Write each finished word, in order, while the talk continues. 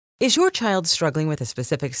Is your child struggling with a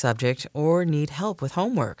specific subject or need help with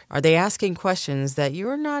homework? Are they asking questions that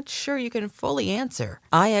you're not sure you can fully answer?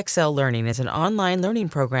 IXL Learning is an online learning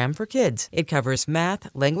program for kids. It covers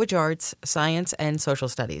math, language arts, science, and social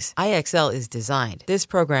studies. IXL is designed. This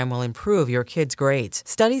program will improve your kids' grades.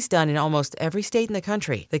 Studies done in almost every state in the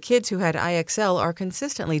country. The kids who had IXL are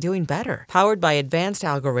consistently doing better. Powered by advanced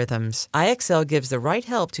algorithms, IXL gives the right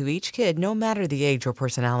help to each kid no matter the age or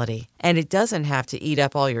personality. And it doesn't have to eat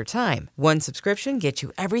up all your time. One subscription gets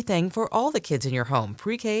you everything for all the kids in your home,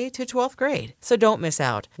 pre-K to 12th grade. So don't miss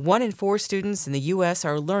out. 1 in 4 students in the U.S.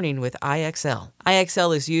 are learning with IXL.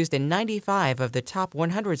 IXL is used in 95 of the top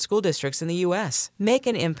 100 school districts in the U.S. Make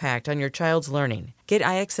an impact on your child's learning. Get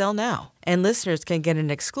IXL now. And listeners can get an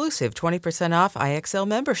exclusive 20% off IXL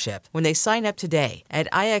membership when they sign up today at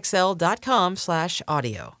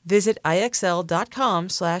IXL.com/audio. Visit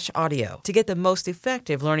IXL.com/audio to get the most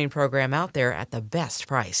effective learning program out there at the best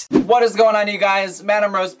price. What is going on, you guys?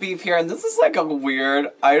 Madam Roast Beef here, and this is like a weird,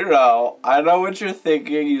 I don't know what you're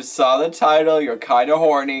thinking. You saw the title, you're kind of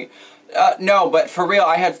horny. No, but for real,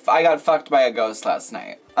 I got fucked by a ghost last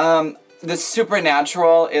night. The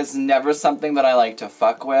supernatural is never something that I like to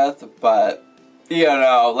fuck with, but, you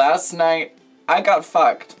know, last night I got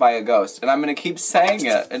fucked by a ghost, and I'm gonna keep saying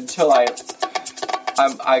it until I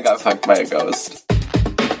got fucked by a ghost.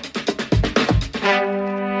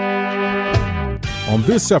 On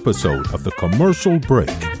this episode of The Commercial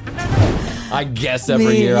Break. I guess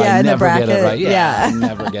every year I never get it right. Yeah. I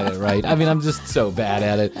never get it right. I mean, I'm just so bad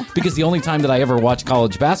at it because the only time that I ever watch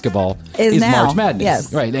college basketball is now. March Madness.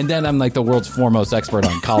 Yes. Right. And then I'm like the world's foremost expert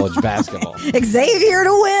on college basketball. Xavier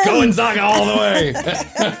to win. Gonzaga all the way.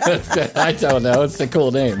 I don't know. It's a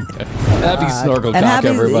cool name. Happy Snorkel Cock,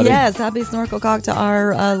 everybody. Yes, happy Snorkel Cock to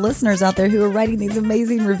our listeners out there who are writing these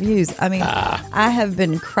amazing reviews. I mean, I have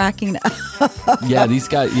been cracking up. Yeah, these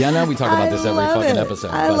guys. Yeah, now we talk about this every fucking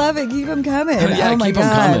episode. I love it. Keep them coming. Yeah, oh my keep 'em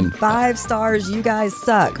God. coming. 5 stars. You guys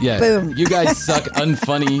suck. Yeah, Boom. You guys suck.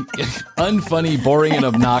 Unfunny, boring, and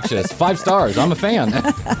obnoxious. 5 stars. I'm a fan.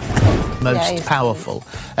 Most powerful.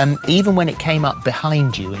 Even when it came up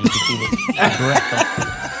behind you and you could feel it breath.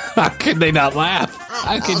 How could they not laugh?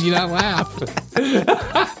 How could you not laugh?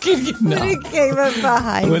 How could you not? When it came up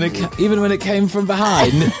behind Even when it came from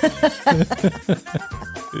behind.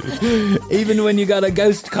 Even when you got a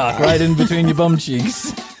ghost cock right in between your bum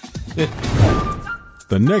cheeks.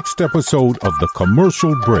 The next episode of The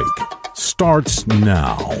Commercial Break starts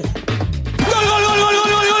now.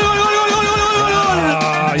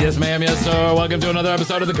 Yes, ma'am. Yes, sir. Welcome to another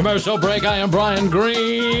episode of The Commercial Break. I am Brian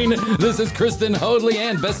Green. This is Kristen Hoadley,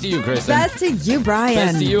 and best to you, Kristen. Best to you, Brian.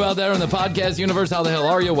 Best to you out there in the podcast universe. How the hell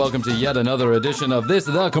are you? Welcome to yet another edition of this,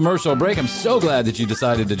 The Commercial Break. I'm so glad that you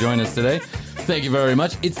decided to join us today. Thank you very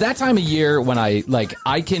much. It's that time of year when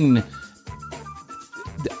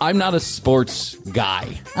I'm not a sports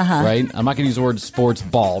guy, right? I'm not going to use the word sports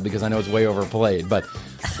ball because I know it's way overplayed, but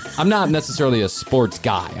I'm not necessarily a sports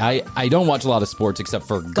guy. I don't watch a lot of sports except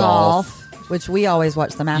for golf. Which we always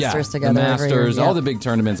watch the Masters together. The Masters, every year. all the big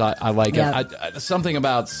tournaments. I like it. Something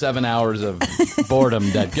about 7 hours of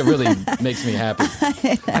boredom that really makes me happy.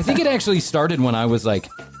 I think it actually started when I was like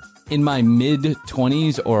in my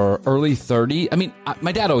mid-20s or early 30s. I mean,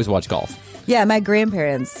 my dad always watched golf. Yeah, my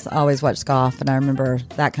grandparents always watched golf, and I remember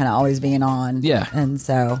that kind of always being on. Yeah. And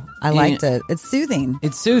so I liked it. It's soothing.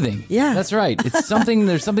 It's soothing. Yeah. That's right. It's something,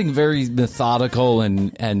 there's something very methodical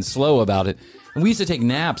and slow about it. And we used to take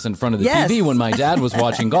naps in front of the TV when my dad was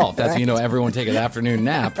watching golf. That's, Right. Everyone take an afternoon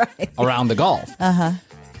nap around the golf. Uh-huh.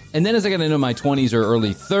 And then as I got into my 20s or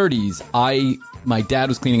early 30s, my dad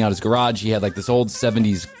was cleaning out his garage. He had like this old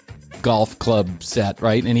 70s golf club set,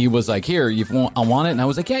 right? And he was like, here, I want it. And I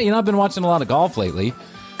was like, yeah, I've been watching a lot of golf lately.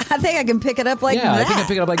 I think I can pick it up like that. Yeah, I think I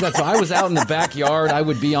pick it up like that. So I was out in the backyard. I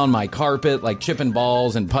would be on my carpet, like chipping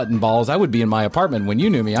balls and putting balls. I would be in my apartment when you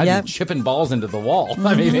knew me. I'd be chipping balls into the wall.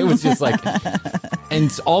 I mean, it was just like... And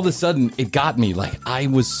all of a sudden, it got me. Like, I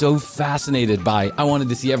was so fascinated by... I wanted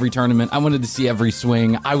to see every tournament. I wanted to see every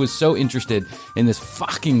swing. I was so interested in this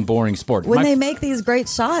fucking boring sport. When they make these great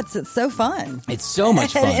shots, it's so fun. It's so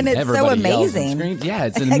much fun. And it's Everybody so yells and amazing. screams. Yeah,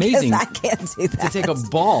 it's amazing. I can't do that. To take a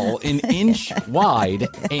ball an inch wide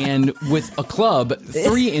and with a club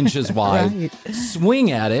 3 inches wide, Right.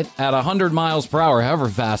 swing at it at 100 miles per hour, however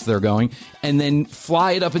fast they're going, and then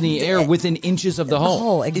fly it up in the air within inches of the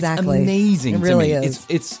hole. Exactly. It's amazing It really to me. is.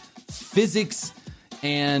 It's physics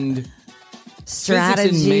and strategy,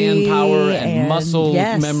 physics and manpower and muscle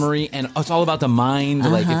yes. memory, and it's all about the mind.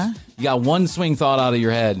 Like if you got one swing thought out of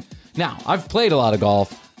your head. Now, I've played a lot of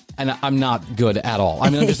golf. And I'm not good at all.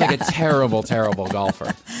 I mean, I'm just like a terrible, terrible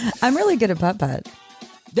golfer. I'm really good at putt-putt.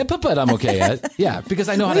 Yeah, putt-putt I'm okay at. Yeah, because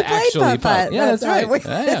I know how to actually putt. Yeah, that's right.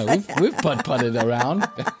 We've putt-putted around.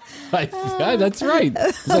 That's right.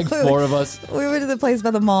 It's like 4 of us. We went to the place by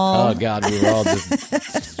the mall. Oh, God, we were all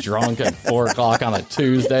just drunk at 4 o'clock on a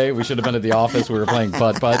Tuesday. We should have been at the office. We were playing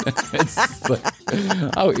putt-putt. It's like,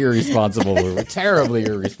 how irresponsible we were. Terribly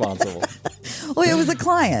irresponsible. Well, it was a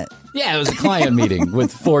client. Yeah, it was a client meeting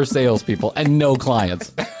with 4 salespeople and no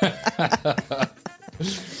clients.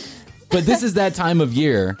 But this is that time of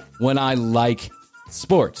year when I like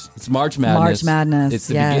sports. It's March Madness. March Madness, It's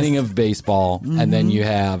the beginning of baseball, and then you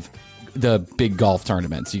have the big golf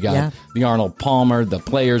tournaments. You got the Arnold Palmer, the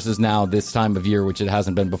Players is now this time of year, which it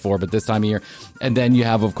hasn't been before, but this time of year. And then you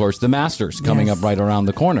have, of course, the Masters coming up right around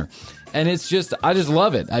the corner. And it's just, I just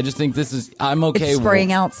love it. I just think I'm okay. It's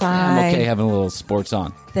spring outside. I'm okay having a little sports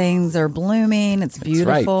on. Things are blooming. It's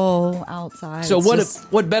beautiful outside. So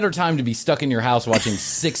what better time to be stuck in your house watching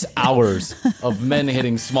 6 hours of men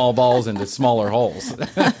hitting small balls into smaller holes? And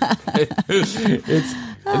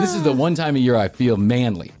this is the one time of year I feel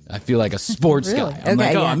manly. I feel like a sports guy. I'm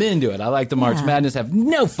I'm into it. I like the March Madness. Have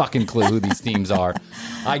no fucking clue who these teams are.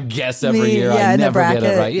 I guess every year I never get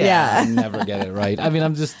it right. I never get it right. I mean,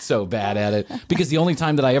 I'm just so bad at it because the only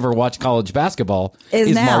time that I ever watch college basketball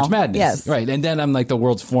is March Madness. Yes. Right. And then I'm like the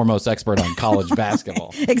world's foremost expert on college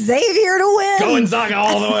basketball. Xavier to win. Go Gonzaga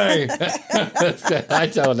all the way. I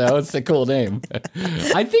don't know. It's a cool name.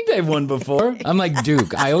 I think they've won before. I'm like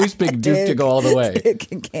Duke. I always pick Duke to go all the way.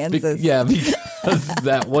 Duke in Kansas. Because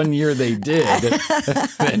that one year they did.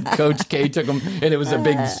 And Coach K took them, and it was a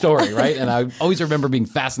big story, right? And I always remember being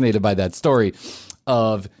fascinated by that story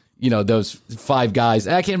of, those 5 guys.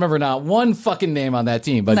 I can't remember not one fucking name on that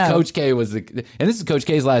team, but Coach K was and this is Coach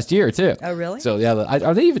K's last year too. Oh, really? So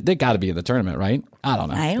are they even? They got to be in the tournament, right? I don't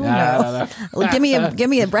know. I don't know. Well,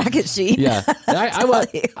 give me a bracket sheet. Yeah, I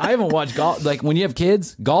haven't watched golf. Like when you have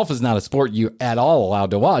kids, golf is not a sport you at all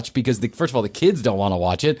allowed to watch because first of all, the kids don't want to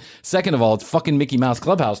watch it. Second of all, it's fucking Mickey Mouse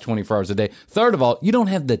Clubhouse 24 hours a day. Third of all, you don't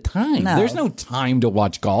have the time. No. There's no time to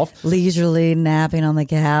watch golf. Leisurely napping on the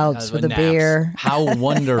couch with a beer. How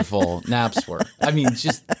wonderful naps were. I mean,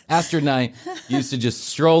 just Aster and I used to just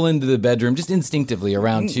stroll into the bedroom just instinctively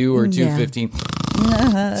around 2 or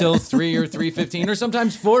 2:15 till 3 or 3:15 or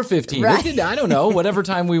sometimes 4:15. Right. I don't know, whatever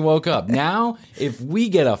time we woke up. Now, if we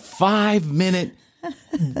get a 5-minute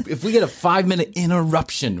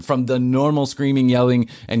interruption from the normal screaming, yelling,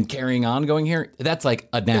 and carrying on going here, that's like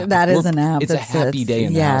a nap. That is a nap. It's a happy day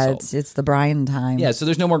in the household. It's the Brian time. Yeah, so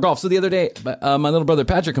there's no more golf. So the other day, my little brother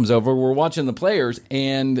Patrick comes over. We're watching the Players,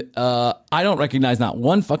 and I don't recognize not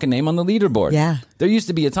one fucking name on the leaderboard. Yeah. There used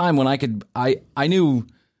to be a time when I knew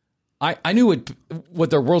what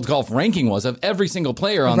their world golf ranking was of every single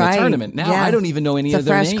player on the tournament. Now I don't even know any of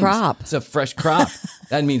their names. It's a fresh crop.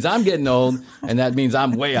 That means I'm getting old, and that means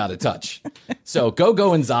I'm way out of touch. So go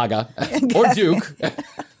Gonzaga or Duke.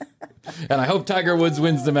 And I hope Tiger Woods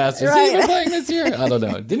wins the Masters. Right. Is he playing this year? I don't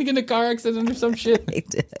know. Didn't he get in a car accident or some shit? He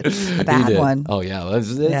did. A bad one. Oh, yeah.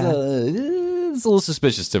 It's a little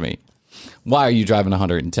suspicious to me. Why are you driving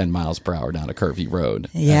 110 miles per hour down a curvy road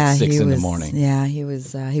at 6 in the morning? Yeah, he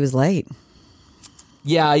was late.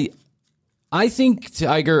 Yeah, I think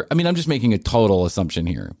Tiger, I mean, I'm just making a total assumption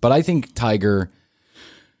here, but I think Tiger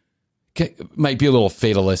might be a little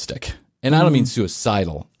fatalistic. And I don't mean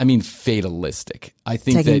suicidal. I mean fatalistic. I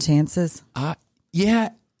think taking chances. Yeah.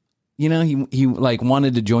 He like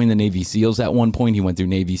wanted to join the Navy SEALs at one point. He went through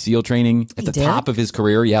Navy SEAL training at the top of his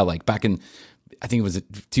career. Yeah, like back in, I think it was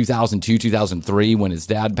 2002, 2003 when his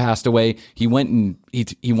dad passed away. He went and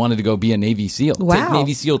he wanted to go be a Navy SEAL. Wow. Take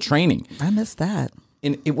Navy SEAL training. I missed that.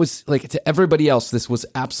 And it was like, to everybody else, this was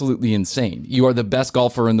absolutely insane. You are the best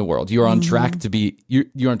golfer in the world. You're on track to be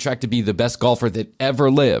you're on track to be the best golfer that ever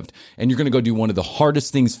lived. And you're going to go do one of the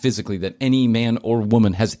hardest things physically that any man or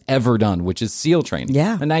woman has ever done, which is SEAL training.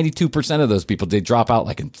 Yeah. And 92% of those people, they drop out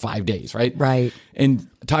like in 5 days, right? Right. And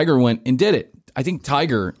Tiger went and did it. I think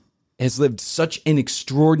Tiger has lived such an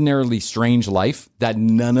extraordinarily strange life that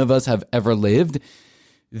none of us have ever lived,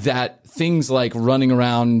 that things like running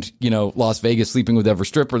around, Las Vegas, sleeping with every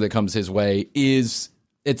stripper that comes his way it's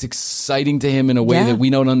exciting to him in a way that we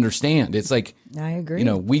don't understand. It's like, I agree.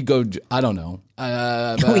 We go, I don't know. We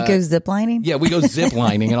go ziplining? Yeah, we go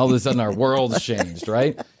ziplining and all of a sudden our world's changed,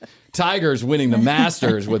 right? Tiger's winning the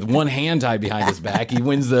Masters with one hand tied behind his back. He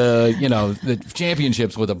wins the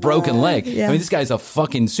championships with a broken leg. Yeah. I mean, this guy's a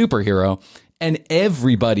fucking superhero. And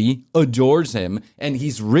everybody adores him, and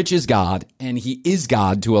he's rich as God, and he is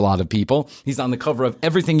God to a lot of people. He's on the cover of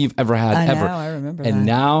everything you've ever had, ever. I remember and that.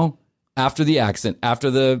 now after the accident,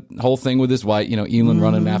 after the whole thing with his wife, Elin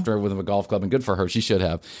running after her with a golf club, and good for her. She should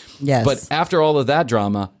have. Yes. But after all of that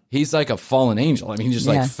drama, he's like a fallen angel. I mean, he just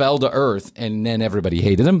like fell to earth, and then everybody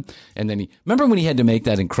hated him. And then remember when he had to make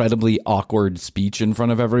that incredibly awkward speech in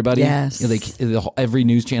front of everybody? Yes. Like every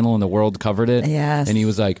news channel in the world covered it. Yes. And he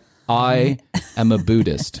was like, I am a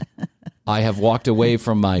Buddhist. I have walked away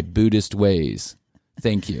from my Buddhist ways.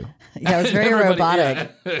 Thank you. Yeah, it was very robotic.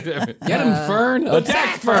 Get him, Fern.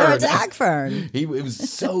 Attack Fern. Attack Fern. It was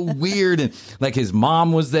so weird. And like his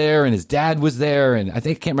mom was there and his dad was there. And I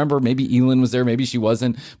can't remember, maybe Elin was there, maybe she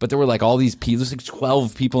wasn't. But there were like all these people, there's like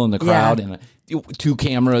 12 people in the crowd and 2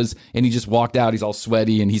 cameras. And he just walked out. He's all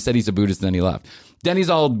sweaty. And he said he's a Buddhist. And then he left. Then he's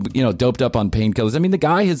all, doped up on painkillers. I mean, the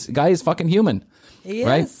guy is fucking human. He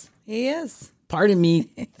right? is. He is. Pardon me.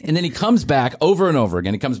 And then he comes back over and over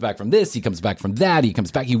again. He comes back from this. He comes back from that. He comes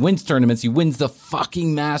back. He wins tournaments. He wins the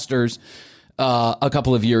fucking Masters a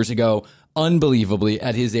couple of years ago. Unbelievably,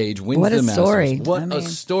 at his age, wins the Masters. Story. What a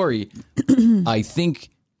story. I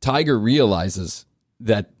think Tiger realizes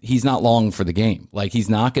that he's not long for the game. Like, he's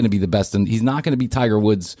not going to be the best. And he's not going to be Tiger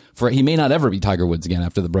Woods. He may not ever be Tiger Woods again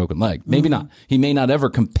after the broken leg. Maybe not. He may not ever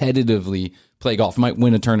competitively play golf. He might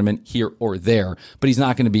win a tournament here or there. But he's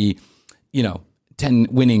not going to be, 10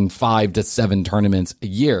 winning 5 to 7 tournaments a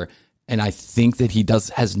year. And I think that he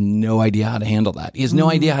has no idea how to handle that. He has no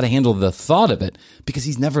idea how to handle the thought of it because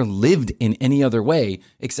he's never lived in any other way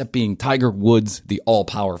except being Tiger Woods, the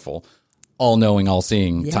all-powerful, all-knowing,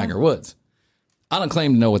 all-seeing Tiger Woods. I don't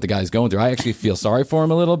claim to know what the guy's going through. I actually feel sorry for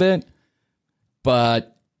him a little bit.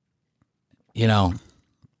 But, I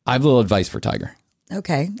have a little advice for Tiger.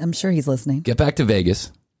 Okay. I'm sure he's listening. Get back to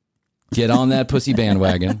Vegas. Get on that pussy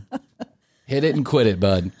bandwagon. Hit it and quit it,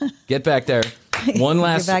 bud. Get back there. One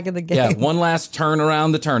last, Get back in the game. Yeah, one last turn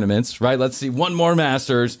around the tournaments, right? Let's see one more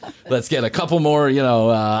Masters. Let's get a couple more,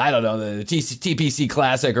 I don't know, the TPC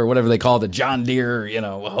Classic or whatever they call it, the John Deere,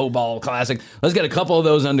 Hoball Classic. Let's get a couple of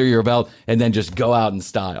those under your belt and then just go out in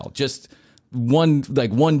style. Just one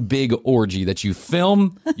big orgy that you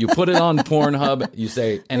film, you put it on Pornhub, you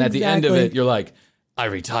say, and at the end of it, you're like, I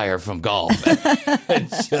retire from golf and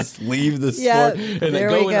just leave the sport. And there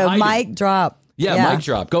then go we go. Mic drop. Yeah, mic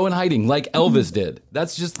drop. Go in hiding like Elvis did.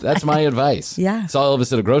 That's my advice. Yeah. Saw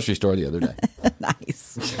Elvis at a grocery store the other day.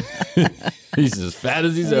 Nice. He's as fat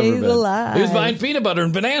as he's ever been. Alive. He was buying peanut butter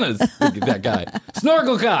and bananas. That guy.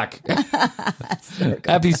 Snorkel cock.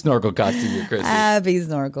 Happy snorkel cock to you, Chrissy. Happy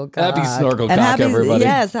snorkel cock. Happy snorkel cock, everybody.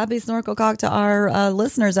 Yes, happy snorkel cock to our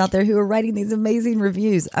listeners out there who are writing these amazing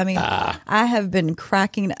reviews. I mean, I have been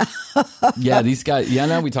cracking up. Yeah, these guys. Yeah,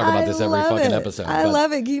 now we talk about this every fucking episode. I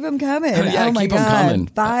love it. Keep them coming. Yeah, oh my keep them God. coming.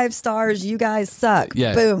 5 stars. You guys suck.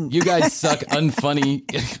 Yeah. Boom. You guys suck.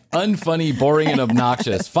 Unfunny, boring, and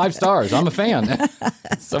obnoxious. 5 stars. I'm a fan.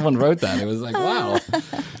 Someone wrote that. It was like, wow.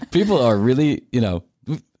 People are really, they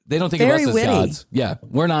don't think Very of us witty. as gods. Yeah.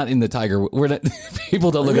 We're not in the Tiger. We're not,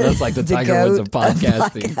 people don't look at us like the Tiger Woods of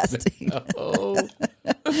podcasting. Oh,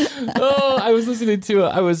 I was listening to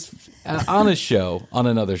I was on a show, on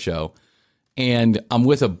another show, and I'm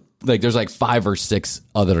with there's like 5 or 6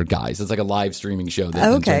 other guys. It's like a live streaming show that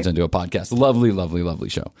then turns into a podcast. Lovely, lovely, lovely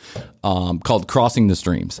show called Crossing the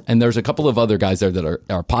Streams. And there's a couple of other guys there that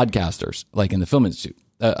are podcasters, like in the film institute,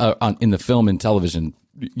 in the film and television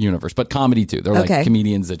universe, but comedy too. They're like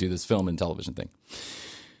comedians that do this film and television thing.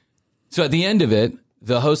 So at the end of it,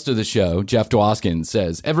 the host of the show, Jeff Dwoskin,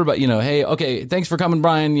 says, everybody, hey, okay, thanks for coming,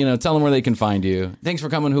 Brian. Tell them where they can find you. Thanks for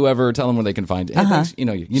coming, whoever. Tell them where they can find you. Hey, thanks, you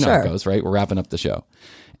know how it goes, right? We're wrapping up the show.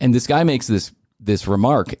 And this guy makes this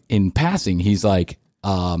remark in passing. He's like,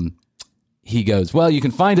 he goes, well, you can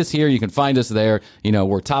find us here. You can find us there.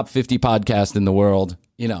 We're top 50 podcast in the world.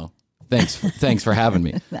 Thanks for having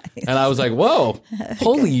me. Nice. And I was like, whoa,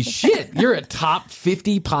 holy shit. You're a top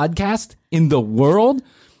 50 podcast in the world?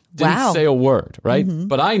 Didn't say a word, right? Mm-hmm.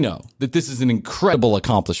 But I know that this is an incredible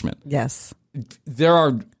accomplishment. Yes. There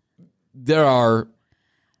are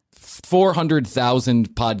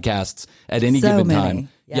 400,000 podcasts at any given time.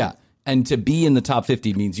 Yeah. And to be in the top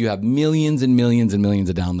 50 means you have millions and millions and millions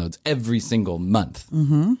of downloads every single month.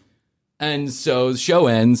 Mm-hmm. And so the show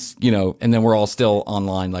ends, and then we're all still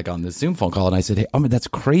online, like on this Zoom phone call. And I said, hey, that's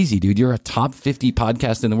crazy, dude. You're a top 50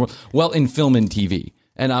 podcast in the world. Well, in film and TV.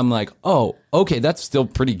 And I'm like, oh, okay, that's still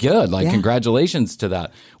pretty good. Like, congratulations to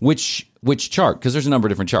that. Which chart? Because there's a number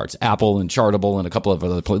of different charts, Apple and Chartable and a couple of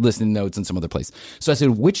other listening notes and some other place. So I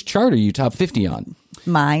said, which chart are you top 50 on?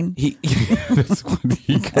 Mine. He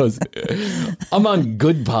goes, I'm on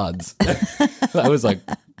Good Pods. I was like,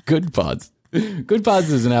 Good Pods. Good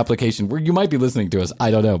Pods is an application where you might be listening to us.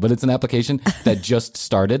 I don't know, but it's an application that just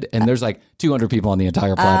started, and there's like 200 people on the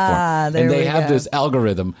entire platform. There and they we have go. this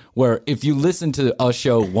algorithm where if you listen to a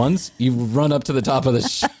show once, you run up to the top of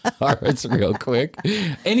the charts real quick.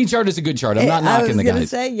 Any chart is a good chart. I'm not knocking the I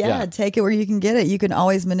was guys. say, take it where you can get it. You can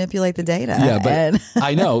always manipulate the data. Yeah, but and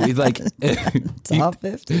I know, it's like top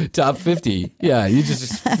 50. Top 50. Yeah, you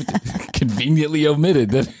just conveniently omitted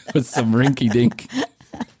that it was some rinky-dink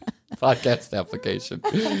podcast application.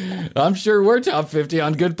 I'm sure we're top 50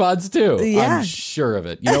 on Good Pods too. Yeah. I'm sure of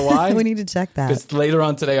it. You know why? We need to check that. Because later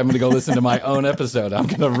on today, I'm going to go listen to my own episode. I'm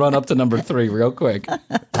going to run up to number 3 real quick.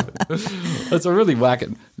 That's a really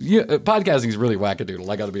podcasting is really wackadoodle.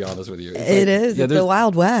 I got to be honest with you. It is. It's the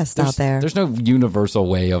Wild West out there. There's no universal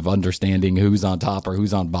way of understanding who's on top or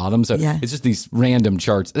who's on bottom. So it's just these random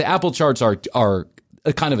charts. The Apple charts are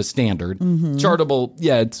a kind of a standard. Chartable,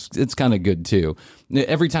 it's kind of good too.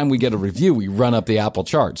 Every time we get a review, we run up the Apple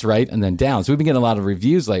charts, right? And then down. So we've been getting a lot of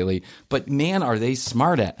reviews lately. But man, are they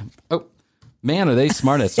smart at... Oh, man, are they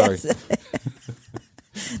smart at... Sorry.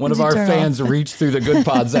 One of our fans reached through the Good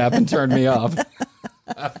Pods app and turned me off.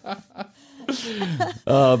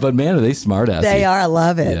 But man, are they smart at it? They are. I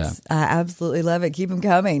love it. Yeah. I absolutely love it. Keep them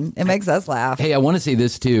coming. It makes us laugh. Hey, I want to say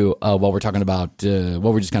this too while we're talking about,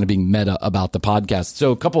 while we're just kind of being meta about the podcast.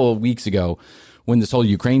 So a couple of weeks ago, when this whole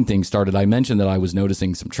Ukraine thing started, I mentioned that I was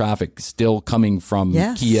noticing some traffic still coming from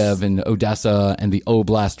Kiev and Odessa and the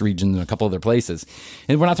Oblast region and a couple other places.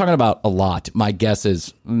 And we're not talking about a lot. My guess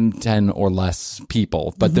is 10 or less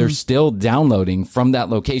people, but they're still downloading from that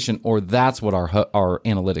location, or that's what our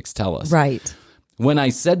analytics tell us. Right. When I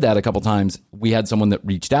said that a couple times, we had someone that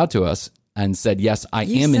reached out to us and said, yes, I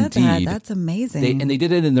am indeed. That's amazing. They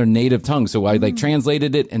did it in their native tongue. So I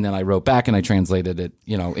translated it, and then I wrote back and I translated it,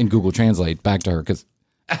 in Google Translate back to her because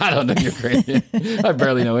I don't know Ukrainian. I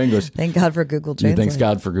barely know English. Thank God for Google Translate. Thanks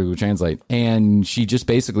God for Google Translate. And she just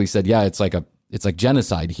basically said, yeah, it's like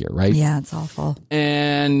genocide here, right? Yeah, it's awful.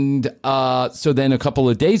 And so then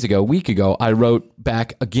a week ago, I wrote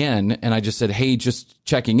back again and I just said, hey, just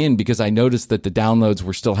checking in because I noticed that the downloads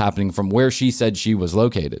were still happening from where she said she was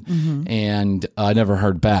located. And I never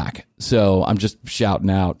heard back. So I'm just shouting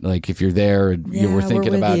out, like, if you're there, we're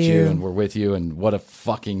thinking about you and we're with you. And what a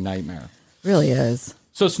fucking nightmare. Really is.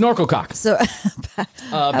 So Snorkelcock. So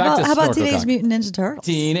how about Teenage Mutant Ninja Turtles?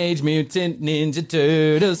 Teenage Mutant Ninja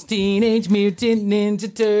Turtles. Teenage Mutant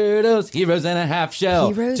Ninja Turtles. Heroes in a half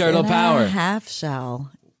shell. Turtle power. A half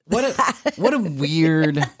shell. What a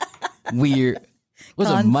weird. Was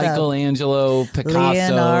it Michelangelo,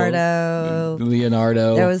 Picasso,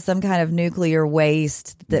 Leonardo? There was some kind of nuclear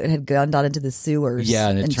waste that had gone down into the sewers. Yeah,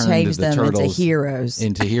 and changed the them turtles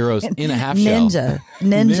into heroes. in a half shell.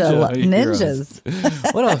 Ninjas.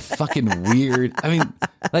 What a fucking weird. I mean,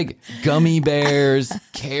 like gummy bears,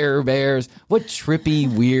 Care Bears. What trippy,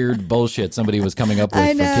 weird bullshit somebody was coming up with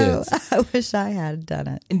I know. for kids. I wish I had done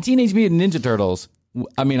it. In Teenage Mutant Ninja Turtles,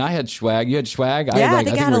 I mean, I had swag. You had swag? Yeah, I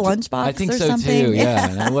think I had a lunchbox I think or so something. too, yeah.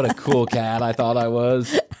 And what a cool cat I thought I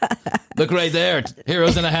was. Look right there.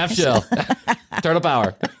 Heroes in a half shell. Turtle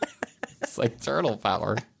power. It's like turtle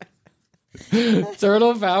power.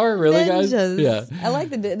 Turtle power? Really, Ninjas. guys? Yeah. I like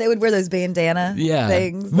they would wear those bandana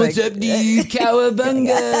things. What's up, dude?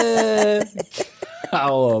 Cowabunga.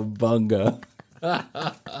 Cowabunga.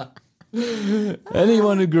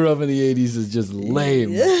 Anyone who grew up in the 80s is just lame.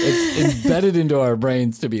 It's embedded into our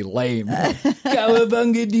brains to be lame.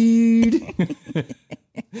 Cowabunga, dude.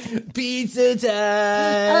 Pizza time.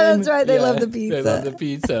 Oh, that's right. They love the pizza. They love the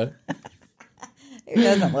pizza. Who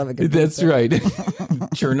doesn't love a good That's pizza? right.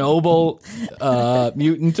 Chernobyl,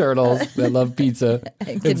 mutant turtles that love pizza.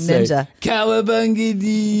 Kid and say, Ninja. Cowabunga,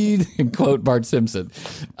 dude. And quote Bart Simpson.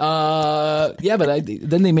 But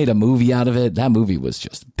then they made a movie out of it. That movie was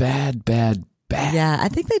just bad. Yeah, I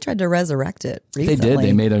think they tried to resurrect it recently.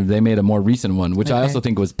 They did. They made a more recent one, which I also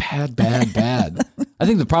think was bad. I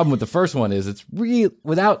think the problem with the first one is it's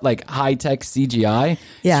without like high tech CGI.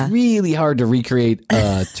 Yeah. It's really hard to recreate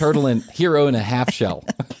a turtle and hero in a half shell.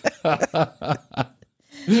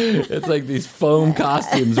 It's like these foam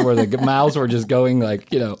costumes where the mouths were just going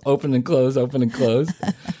like, open and close. It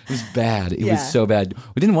was bad. It was so bad.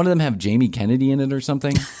 Didn't one of them have Jamie Kennedy in it or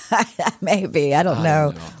something? Maybe. I don't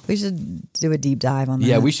know. We should do a deep dive on that.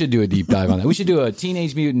 Yeah, we should do a deep dive on that. We should do a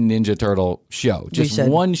Teenage Mutant Ninja Turtle show. Just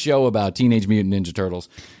one show about Teenage Mutant Ninja Turtles.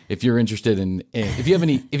 If you're interested in, if you have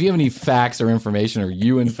any facts or information, or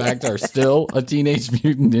you in fact are still a Teenage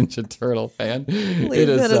Mutant Ninja Turtle fan, Please hit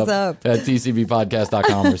us up at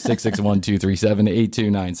tcbpodcast.com or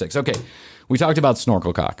 661-237-8296. Okay, we talked about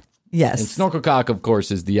Snorkelcock. Yes. And Snorkelcock, of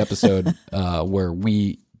course, is the episode where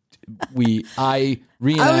we I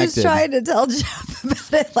reenacted. I was trying to tell Jeff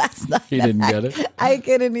about it last night. He didn't get it? I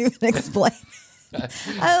couldn't even explain it.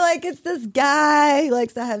 I'm like, it's this guy who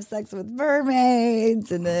likes to have sex with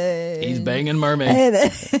mermaids, and then he's banging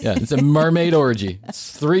mermaids. Yeah, it's a mermaid orgy.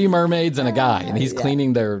 It's 3 mermaids and a guy, and he's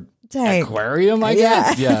cleaning their aquarium, I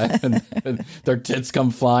guess. Yeah. And their tits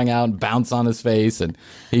come flying out and bounce on his face, and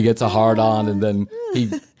he gets a hard on, and then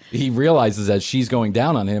he realizes as she's going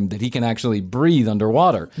down on him that he can actually breathe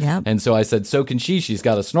underwater. Yep. And so I said, so can she. She's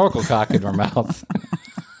got a snorkel cock in her mouth.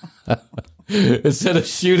 Instead of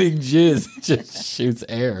shooting jizz, it just shoots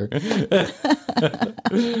air.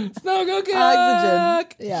 Snorkel cock!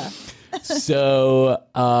 Oxygen. Yeah. So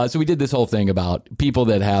we did this whole thing about people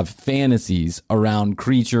that have fantasies around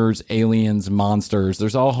creatures, aliens, monsters.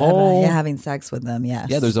 There's a whole having sex with them. Yes.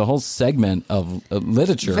 Yeah, there's a whole segment of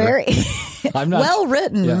literature. Very I'm not well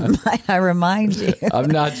written. Might I remind you?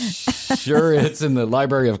 I'm not sure it's in the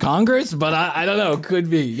Library of Congress, but I don't know. Could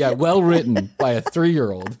be. Yeah, well written by a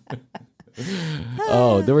 3-year-old.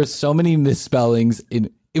 Oh, there were so many misspellings in.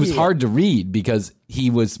 It was hard to read because he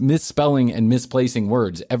was misspelling and misplacing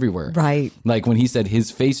words everywhere. Right. Like when he said his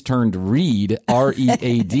face turned reed,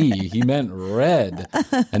 R-E-A-D, he meant red.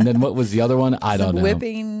 And then what was the other one? I don't know.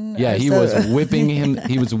 Whipping. Yeah, he was whipping him.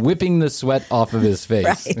 He was whipping the sweat off of his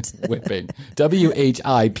face. Right. Whipping.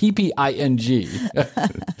 W-H-I-P-P-I-N-G.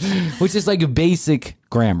 Which is like a basic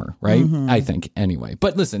grammar, right? Mm-hmm. I think, anyway.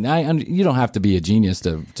 But listen, you don't have to be a genius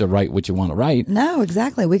to write what you want to write. No,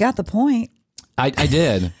 exactly. We got the point. I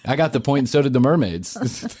did. I got the point, and so did the mermaids.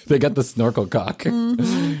 They got the snorkel cock.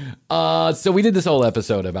 Mm-hmm. So we did this whole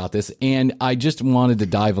episode about this, and I just wanted to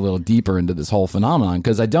dive a little deeper into this whole phenomenon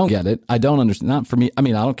because I don't get it. I don't understand. Not for me. I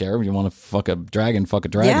mean, I don't care if you want to fuck a dragon, fuck a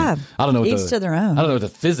dragon. Yeah. I don't know. Each to their own. I don't know what the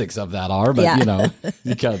physics of that are, but you know,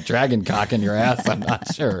 you got a dragon cock in your ass. I'm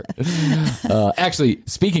not sure. Actually,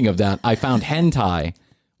 speaking of that, I found hentai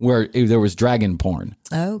where there was dragon porn.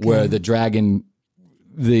 Okay. Where the dragon,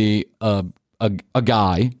 a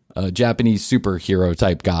guy, a Japanese superhero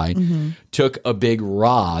type guy, took a big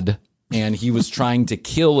rod and he was trying to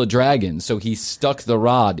kill a dragon. So he stuck the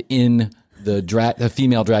rod in the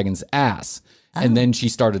female dragon's ass. And then she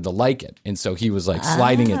started to like it. And so he was like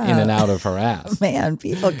sliding it in and out of her ass. Man,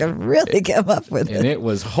 people can really come up with it. And it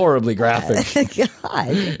was horribly graphic. God.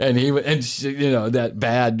 And she, you know, that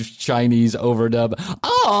bad Chinese overdub.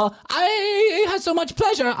 Oh, I had so much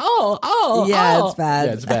pleasure. Yeah, oh. it's bad.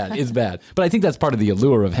 Yeah, it's bad. It's bad. But I think that's part of the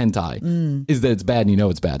allure of hentai is that it's bad and you know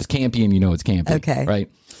it's bad. It's campy and you know it's campy. Okay. Right?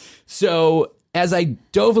 So as I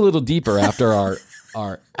dove a little deeper after our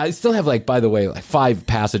I still have, like, by the way, like 5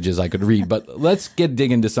 passages I could read, but let's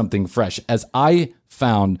dig into something fresh. As I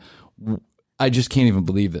found, I just can't even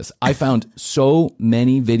believe this. I found so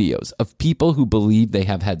many videos of people who believe they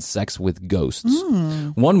have had sex with ghosts.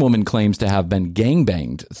 One woman claims to have been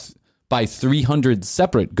gangbanged by 300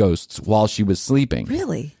 separate ghosts while she was sleeping.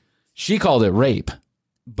 Really? She called it rape.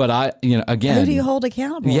 But again, who do you hold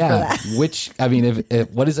accountable for that? Which, I mean,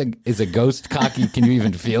 if what is a ghost cocky? Can you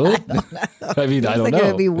even feel it? I mean, I don't know. It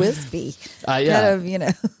would be wispy. Yeah. Kind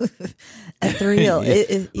of, ethereal.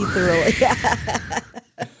 Ethereal.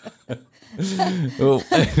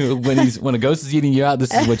 When a ghost is eating you out,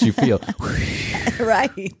 this is what you feel.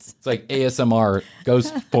 Right. It's like ASMR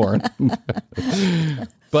ghost porn.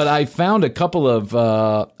 But I found a couple of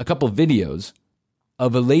videos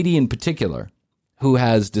of a lady in particular who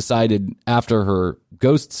has decided after her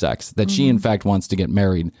ghost sex that she in fact wants to get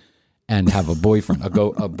married and have a boyfriend, a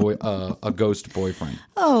ghost boyfriend.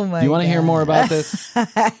 Oh my! Do you want to hear more about this?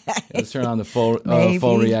 Let's turn on the full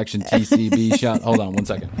reaction TCB shot. Hold on 1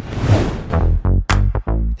 second.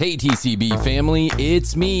 Hey TCB family,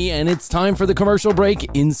 it's me, and it's time for the commercial break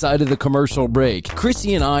inside of the commercial break.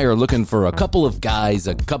 Chrissy and I are looking for a couple of guys,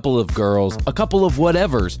 a couple of girls, a couple of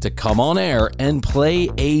whatevers to come on air and play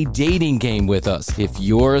a dating game with us. If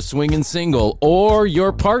you're a swinging single or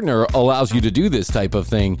your partner allows you to do this type of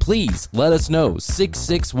thing, please let us know.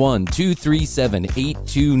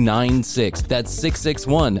 661-237-8296. That's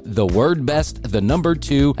 661, the word best, the number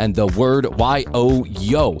 2, and the word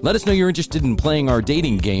YO. Let us know you're interested in playing our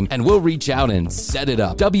dating game, and we'll reach out and set it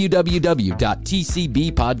up.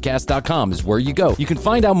 www.tcbpodcast.com is where you go. You can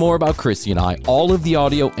find out more about Chrissy and I. All of the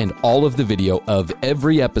audio and all of the video of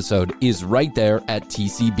every episode is right there at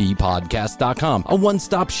tcbpodcast.com. A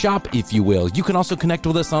one-stop shop, if you will. You can also connect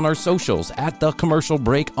with us on our socials at The Commercial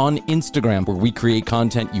Break on Instagram, where we create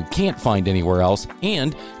content you can't find anywhere else,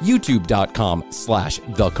 and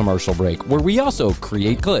youtube.com/The Commercial Break, where we also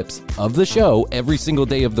create clips of the show every single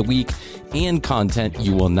day of the week and content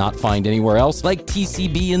you will will not find anywhere else, like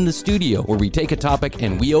TCB in the Studio, where we take a topic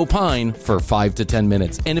and we opine for 5 to 10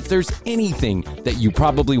 minutes. And if there's anything that you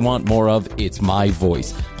probably want more of, it's my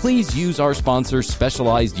voice. Please use our sponsors'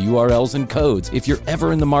 specialized URLs and codes if you're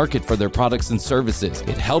ever in the market for their products and services.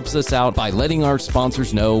 It helps us out by letting our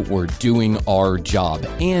sponsors know we're doing our job.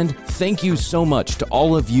 And thank you so much to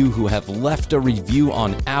all of you who have left a review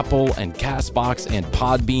on Apple and Castbox and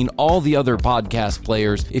Podbean, all the other podcast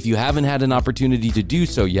players. If you haven't had an opportunity to do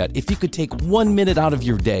so yet, if you could take 1 minute out of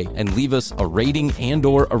your day and leave us a rating and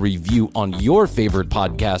or a review on your favorite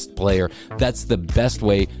podcast player, that's the best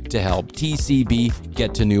way to help TCB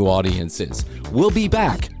get to new audiences. We'll be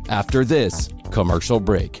back after this commercial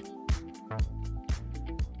break.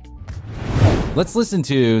 Let's listen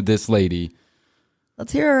to this lady.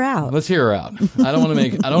 Let's hear her out. Let's hear her out. I don't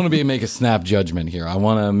want to make a snap judgment here. I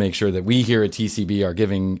want to make sure that we here at TCB are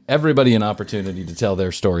giving everybody an opportunity to tell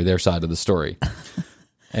their story, their side of the story.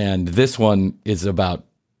 And this one is about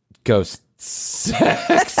ghost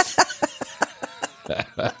sex.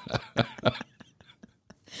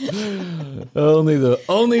 Only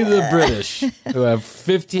the British, who have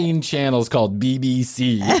 15 channels called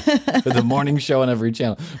BBC, with a morning show on every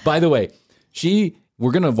channel. By the way,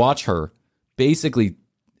 we're going to watch her basically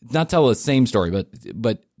not tell the same story,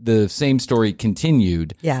 but the same story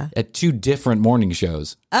continued at 2 different morning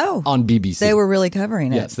shows on BBC. They were really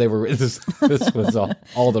covering it. Yes, they were. This was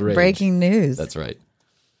all the rage. Breaking news. That's right.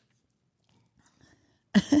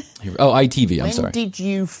 ITV, I'm sorry. When did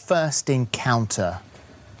you first encounter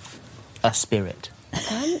a spirit?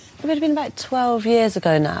 It would have been about 12 years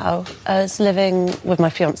ago now. I was living with my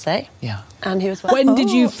fiancé. Yeah. And he was... When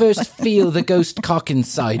did you first feel the ghost cock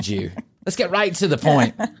inside you? Let's get right to the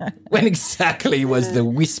point. When exactly was the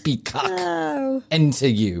wispy cock enter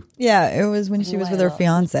you? Yeah, it was when she was with her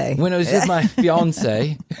fiancé. When I was with my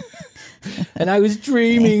fiancé, and I was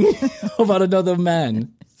dreaming about another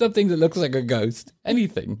man. Something that looks like a ghost.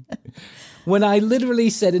 Anything. When I literally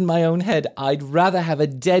said in my own head, I'd rather have a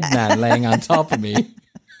dead man laying on top of me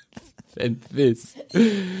than this.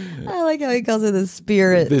 I like how he calls it the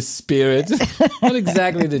spirit. The spirit. What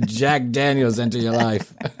exactly did Jack Daniels enter your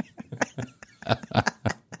life?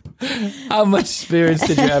 How much spirits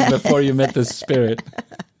did you have before you met the spirit?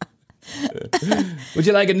 Would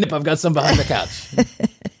you like a nip? I've got some behind the couch.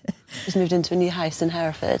 Just moved into a new house in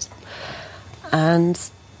Hereford. And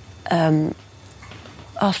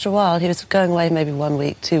after a while, he was going away maybe 1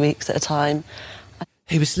 week, 2 weeks at a time.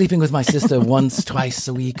 He was sleeping with my sister once, twice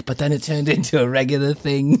a week, but then it turned into a regular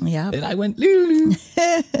thing. Yeah. And I went, Lulu.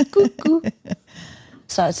 Cuckoo.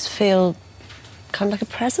 Started to feel kind of like a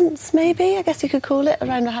presence, maybe, I guess you could call it,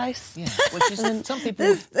 around the house. Yeah, which is some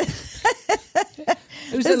people...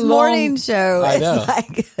 This morning show is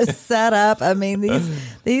like a setup. I mean,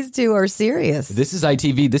 these two are serious. This is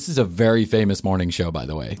ITV. This is a very famous morning show, by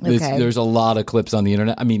the way. Okay. There's a lot of clips on the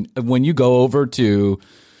internet. I mean, when you go over to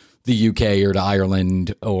the UK or to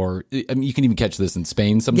Ireland, or I mean, you can even catch this in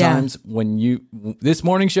Spain sometimes. Yeah. This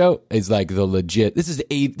morning show is like the legit. This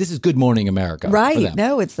is Good Morning America, right?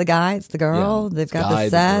 No, it's the guy, it's the girl. Yeah, they've got the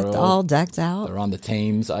set all decked out. They're on the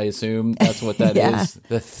Thames, I assume. That's what that is.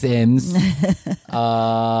 The Thames.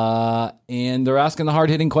 And they're asking the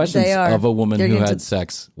hard hitting questions of a woman who had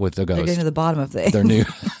sex with a ghost. They're getting to the bottom of things. They're new.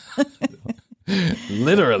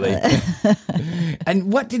 Literally.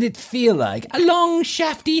 And what did it feel like? A long,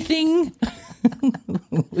 shafty thing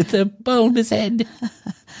with a bulbous head.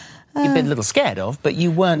 You've been a little scared of, but you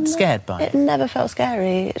weren't scared by it. It never felt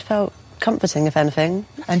scary. It felt comforting, if anything.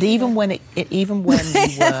 And even when you were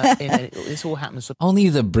in it, this all happens. Only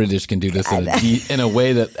the British can do this in a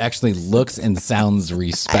way that actually looks and sounds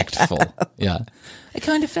respectful. Yeah. It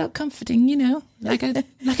kind of felt comforting, like a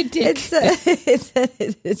dick.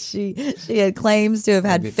 She had claims to have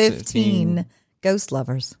had 15 ghost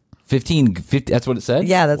lovers. 15, that's what it said?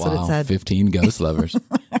 Yeah, that's what it said. 15 ghost lovers.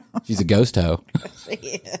 She's a ghost hoe.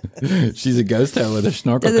 She's a ghost hoe with her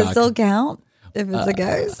snorkel Does it cock. still count if it's a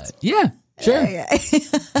ghost? Yeah. Sure.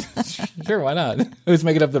 Sure, why not? Who's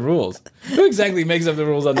making up the rules? Who exactly makes up the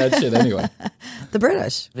rules on that shit anyway? The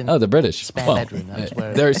British. Oh, the British. Spare bedroom. That's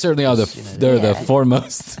where they certainly are the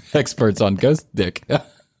foremost experts on ghost dick.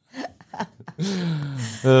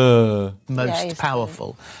 Most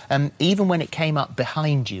powerful. Even when it came up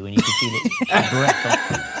behind you and you could feel it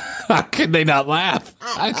breath. How could they not laugh?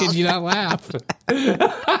 How could you not laugh?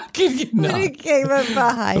 How could you not? When it came up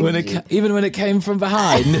behind you. Even when it came from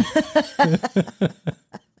behind.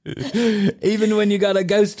 Even when you got a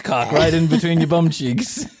ghost cock right in between your bum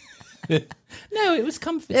cheeks. No, it was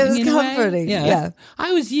comforting. It was in a way. comforting, yeah.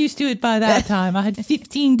 I was used to it by that time. I had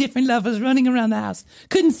 15 different lovers running around the house.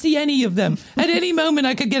 Couldn't see any of them. At any moment,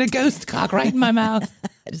 I could get a ghost cock right in my mouth.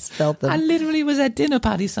 I just felt them. I literally was at dinner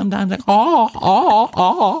parties sometimes, like,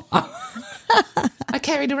 I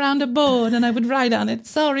carried around a board and I would write on it,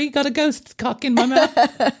 sorry, got a ghost cock in my mouth.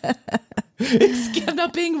 I'm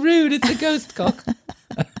not being rude, it's a ghost cock.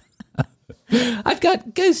 I've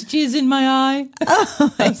got ghost jizz in my eye.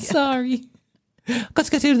 I'm sorry. Got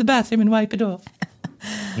to go to the bathroom and wipe it off.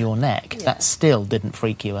 Your neck, that still didn't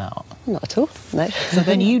freak you out. Not at all, no. So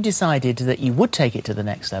then you decided that you would take it to the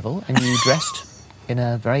next level and you dressed in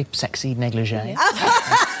a very sexy negligee.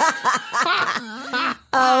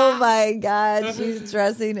 Oh my God, she's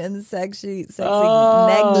dressing in sexy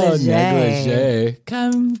negligee.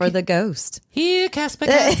 Come for the ghost. Here, Casper.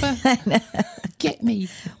 Get me.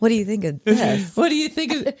 What do you think of this? What do you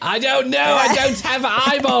think of... I don't know. I don't have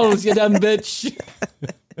eyeballs, you dumb bitch.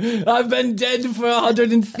 I've been dead for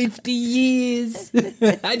 150 years.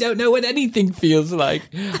 I don't know what anything feels like.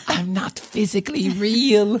 I'm not physically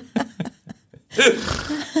real.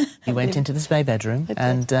 You went into the spare bedroom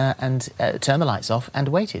and turned the lights off and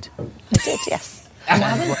waited. I did, yes.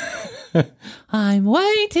 I'm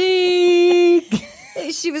waiting.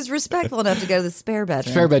 She was respectful enough to go to the spare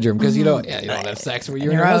bedroom. Spare bedroom, because you don't have sex where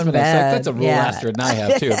you and your husband have sex. That's a rule Astrid and I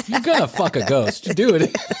have, too. If you're going to fuck a ghost, do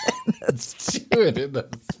it. Do it in the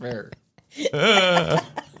spare.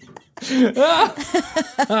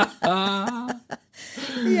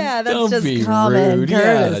 Yeah, that's don't just be common rude.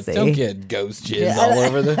 courtesy. Yeah, don't get ghost jizz all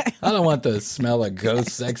over the... I don't want the smell of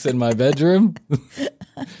ghost sex in my bedroom.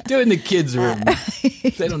 Do it in the kids' room.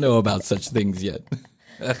 They don't know about such things yet.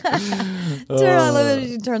 I love it.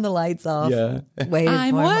 You turn the lights off. Yeah.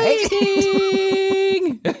 I'm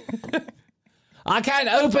waiting. I can't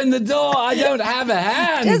open the door. I don't have a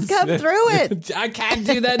hand. Just come through it. I can't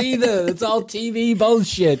do that either. It's all TV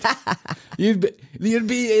bullshit. You'd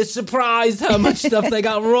be surprised how much stuff they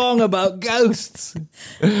got wrong about ghosts.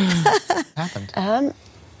 Happened.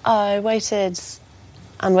 I waited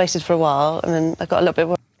and waited for a while, and then I got a little bit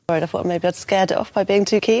worried. I thought maybe I'd scared it off by being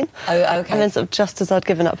too keen. Oh, okay. And then sort of just as I'd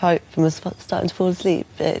given up hope and was starting to fall asleep,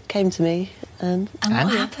 it came to me. And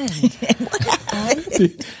what happened?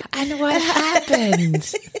 And what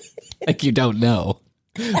happened? Like you don't know.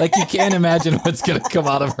 Like you can't imagine what's going to come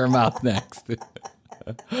out of her mouth next.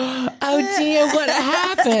 Oh dear, what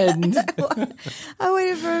happened? I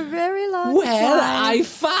waited for a very long time. Well, I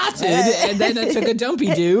farted and then I took a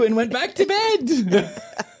dumpy doo and went back to bed.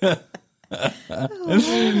 What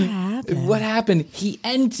happened? What happened? He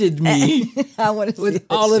entered me I want to see with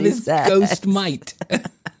what all of she his says. ghost might.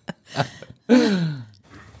 I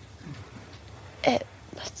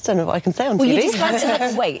don't know what I can say on Well, TV. you just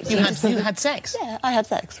had to wait. You had sex? Yeah, I had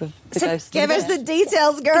sex with the ghost. Give us the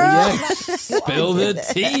details, girl. Yeah, spill the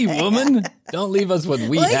tea, woman. Don't leave us with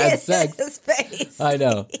we Look had at sex. his face. I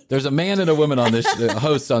know. There's a man and a woman on this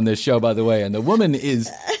hosts on this show, by the way, and the woman is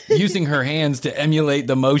using her hands to emulate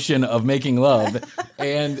the motion of making love,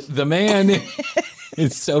 and the man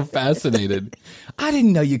is so fascinated. I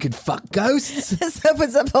didn't know you could fuck ghosts. This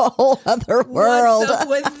opens up a whole other world. What's up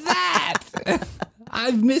with that?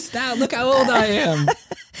 I've missed out. Look how old I am.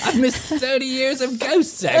 I've missed 30 years of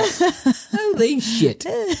ghost sex. Holy shit.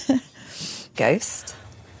 Ghost?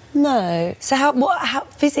 No. So how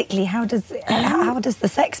physically, how does the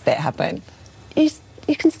sex bit happen? You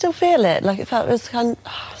can still feel it. Like it was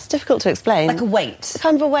it's difficult to explain. Like a weight?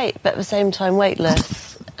 Kind of a weight, but at the same time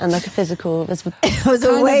weightless. And like a physical... It was a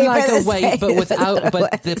Kind weight, of like but a weight,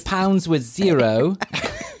 but the pounds was zero.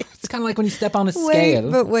 It's kind of like when you step on a scale.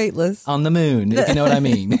 Weight, but weightless. On the moon, if you know what I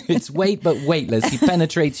mean. It's weight but weightless. He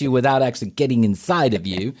penetrates you without actually getting inside of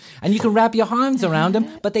you. And you can wrap your arms around him,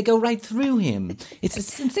 but they go right through him. It's a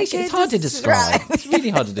sensation. It's hard to describe. It's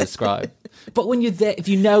really hard to describe. But when you're there, if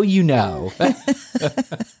you know, you know.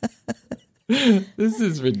 This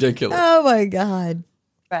is ridiculous. Oh, my God.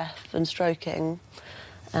 Breath and stroking.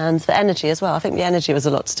 And the energy as well. I think the energy was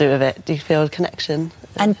a lot to do with it. Do you feel a connection?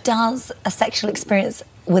 And does a sexual experience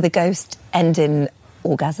with a ghost end in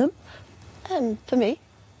orgasm? For me.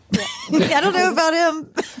 I don't know about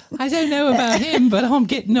him. I don't know about him, but I'm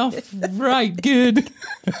getting off right good.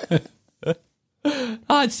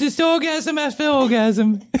 It's just orgasm after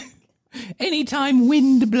orgasm. Anytime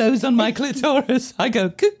wind blows on my clitoris, I go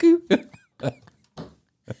cuckoo.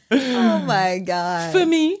 Oh, my God. For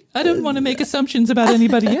me, I don't want to make assumptions about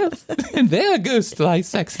anybody else and their ghost life,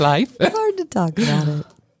 sex life. Hard to talk about it.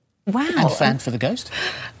 Wow. And fan for the ghost?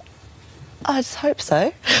 I just hope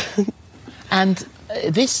so. And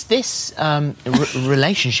this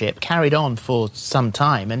relationship carried on for some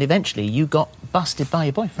time, and eventually you got busted by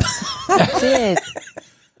your boyfriend. I did.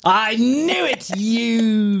 I knew it,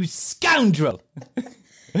 you scoundrel!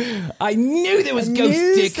 I knew there was ghost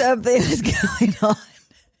dick. Something was going on.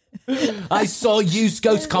 I saw used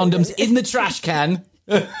ghost condoms in the trash can.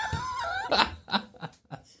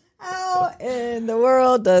 How in the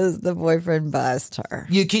world does the boyfriend bust her?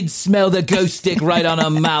 You can smell the ghost stick right on her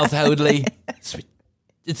mouth, Hoadley.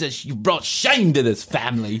 You brought shame to this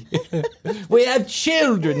family. We have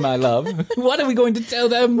children, my love. What are we going to tell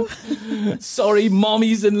them? Sorry,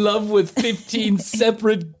 mommy's in love with 15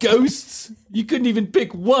 separate ghosts. You couldn't even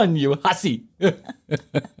pick one, you hussy. How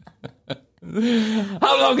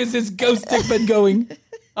long has this ghost stick been going?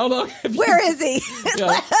 How long have you... Where is he?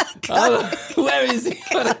 Where is he?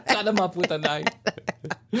 I'm gonna cut him up with a knife.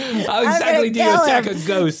 How exactly do you attack a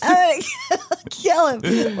ghost? I'm gonna kill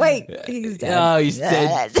him. Wait, he's dead. Oh, he's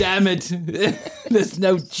dead. Damn it. There's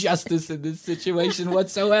no justice in this situation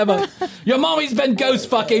whatsoever. Your mommy's been ghost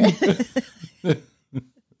fucking.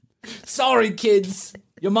 Sorry, kids.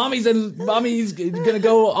 Your mommy's gonna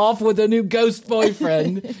go off with a new ghost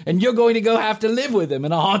boyfriend, and you're going to go have to live with him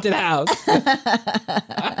in a haunted house.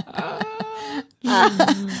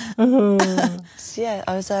 Yeah,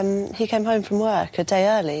 I was. He came home from work a day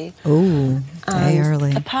early. Ooh, day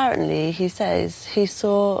early. Apparently, he says he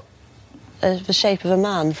saw the shape of a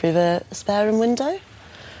man through the spare room window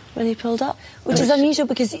when he pulled up. Which is unusual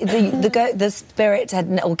because the spirit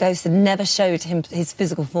or ghost had never showed him his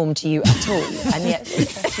physical form to you at all, and yet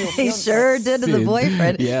he sure did to the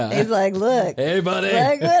boyfriend. Yeah, he's like, "Look, hey, buddy,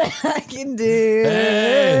 look what I can do."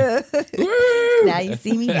 Hey. Now you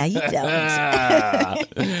see me, now you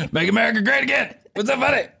don't. Make America great again. What's up,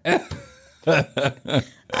 buddy?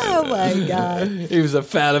 Oh my God, he was a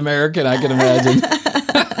fat American, I can imagine.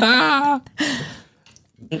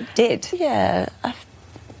 He did, yeah.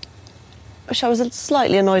 Which I was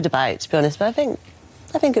slightly annoyed about, to be honest, but I think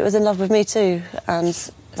it was in love with me too, and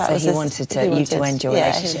so he wanted you to end your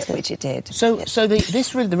relationship, which it did. So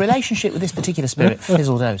the relationship with this particular spirit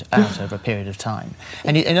fizzled out over a period of time,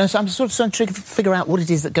 and so I'm sort of trying to figure out what it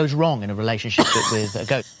is that goes wrong in a relationship with a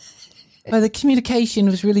ghost. Well, the communication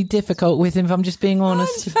was really difficult with him, if I'm just being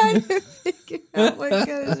honest. I'm trying to figure out what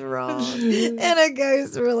goes wrong in a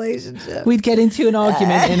ghost relationship. We'd get into an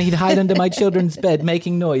argument and he'd hide under my children's bed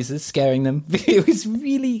making noises, scaring them. It was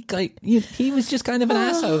really like, he was just kind of an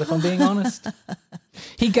asshole, if I'm being honest.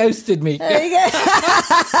 He ghosted me. There you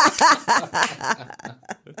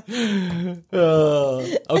go.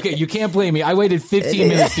 Okay, you can't blame me. I waited 15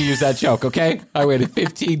 minutes to use that joke, okay? I waited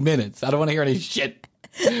 15 minutes. I don't want to hear any shit.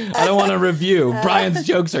 I don't want to review. Brian's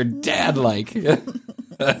jokes are dad-like.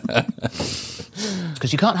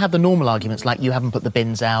 Because you can't have the normal arguments like you haven't put the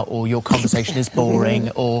bins out, or your conversation is boring,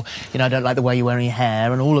 or I don't like the way you're wearing your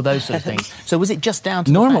hair, and all of those sort of things. So was it just down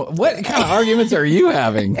to normal? What kind of arguments are you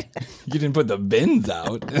having? You didn't put the bins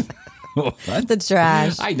out. What? The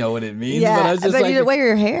trash. I know what it means, yeah, but I was just but like, you didn't wear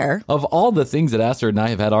your hair. Of all the things that Astrid and I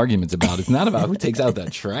have had arguments about, it's not about who takes out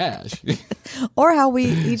that trash. Or how we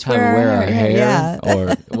each how wear our hair. Yeah.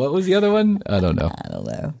 Or what was the other one? I don't know.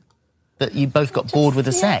 That you both got bored with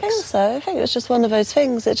the sex? I think so. I think it was just one of those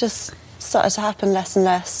things. It just started to happen less and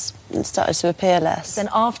less, and started to appear less. Then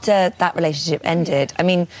after that relationship ended, I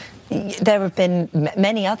mean, there have been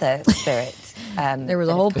many other spirits. There was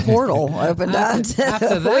a whole portal opened up.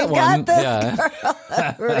 After that we one, got this girl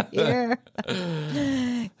over here.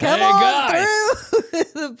 Come on guys. through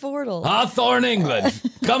the portal. Hawthorne, England.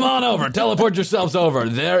 Come on over. Teleport yourselves over.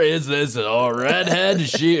 There is this redhead.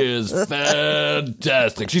 She is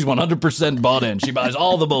fantastic. She's 100% bought in. She buys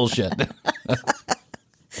all the bullshit.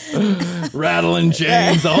 Rattling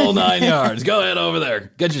chains, the whole 9 yards. Go ahead over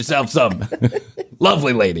there. Get yourself some.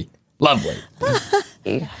 Lovely lady. Lovely.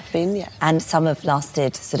 Yeah. And some have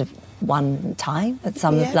lasted sort of one time, but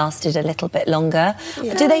some have lasted a little bit longer.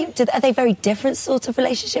 Yeah. Are they very different sorts of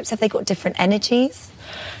relationships? Have they got different energies?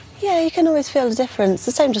 Yeah, you can always feel the difference.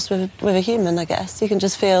 The same just with a human, I guess. You can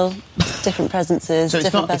just feel different presences, So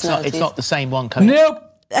different personalities. it's not the same one coming.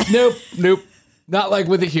 Nope. Not like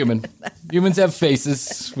with a human. Humans have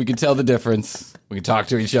faces. We can tell the difference. We can talk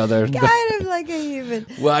to each other. Kind of like a human.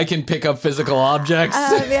 Well, I can pick up physical objects.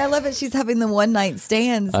 I love it. She's having the one night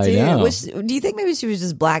stands, too. I know. Do you think maybe she was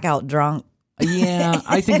just blackout drunk? Yeah,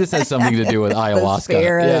 I think this has something to do with ayahuasca.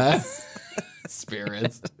 Spirits. Yeah.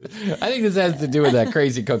 Spirits. I think this has to do with that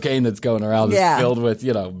crazy cocaine that's going around that's filled with,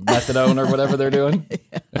 methadone or whatever they're doing.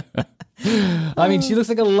 I mean, she looks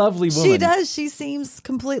like a lovely woman. She does. She seems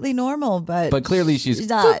completely normal, but clearly she's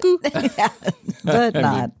not. cuckoo. Yeah, but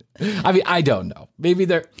not. I mean, I don't know. Maybe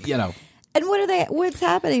they're, And what's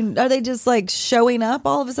happening? Are they just like showing up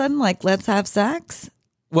all of a sudden? Like, let's have sex?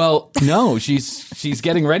 Well, no, she's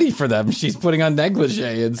getting ready for them. She's putting on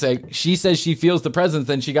negligee and saying, she says she feels the presence,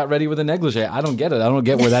 then she got ready with a negligee. I don't get it. I don't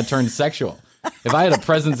get where that turns sexual. If I had a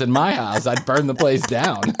presence in my house, I'd burn the place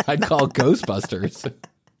down. I'd call Ghostbusters.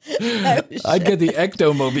 I'd get the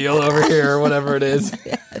ectomobile over here or whatever it is.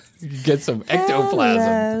 Yes. Get some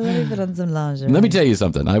ectoplasm. Let me put on some lingerie. Let me tell you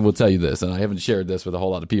something. I will tell you this, and I haven't shared this with a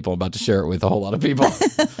whole lot of people. I'm about to share it with a whole lot of people.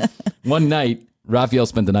 One night, Raphael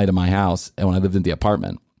spent the night at my house, and when I lived in the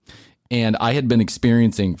apartment, and I had been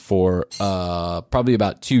experiencing for probably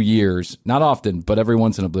about 2 years, not often, but every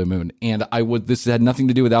once in a blue moon. And this had nothing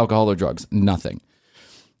to do with alcohol or drugs, nothing.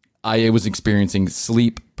 I was experiencing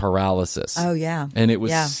sleep paralysis. Oh, yeah. And it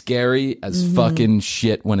was scary as fucking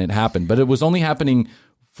shit when it happened. But it was only happening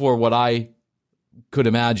for what I could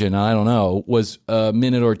imagine, I don't know, was a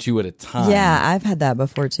minute or two at a time. Yeah, I've had that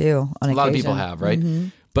before too. On a lot of people have, right? Mm-hmm.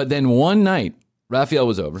 But then one night, Raphael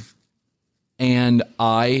was over, and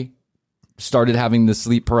I started having the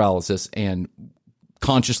sleep paralysis and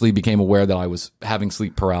consciously became aware that I was having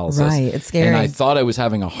sleep paralysis. Right, it's scary. And I thought I was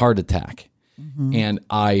having a heart attack. Mm-hmm. And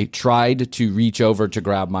I tried to reach over to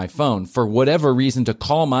grab my phone for whatever reason to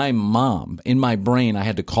call my mom. In my brain, I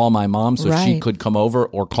had to call my mom so she could come over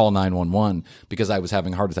or call 911 because I was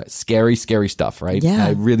having a heart attack. Scary, scary stuff, right? Yeah.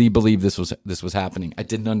 I really believe this was happening. I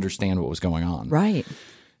didn't understand what was going on. Right.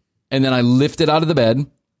 And then I lifted out of the bed.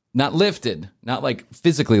 Not lifted, not like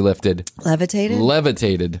physically lifted. Levitated?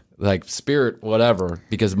 Levitated, like spirit, whatever,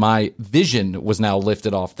 because my vision was now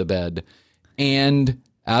lifted off the bed. And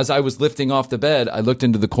as I was lifting off the bed, I looked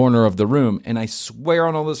into the corner of the room, and I swear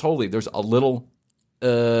on all this holy, there's a little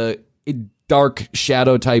dark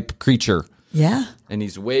shadow type creature. Yeah. And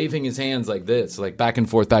he's waving his hands like this, like back and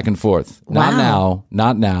forth, back and forth. Wow. Not now,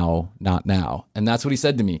 not now, not now. And that's what he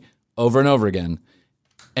said to me over and over again.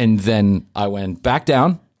 And then I went back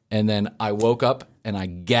down, and then I woke up, and I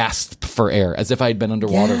gasped for air as if I had been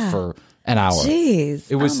underwater for an hour.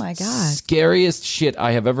 Jeez. It was oh my God. Scariest shit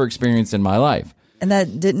I have ever experienced in my life. And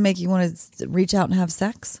that didn't make you want to reach out and have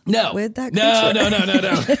sex? No. With that No.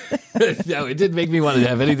 creature? No, it didn't make me want to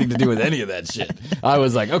have anything to do with any of that shit. I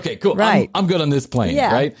was like, okay, cool. Right. I'm good on this plane,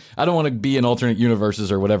 right? I don't want to be in alternate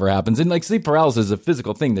universes or whatever happens. And like sleep paralysis is a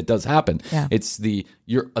physical thing that does happen. Yeah. It's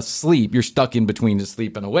you're asleep, you're stuck in between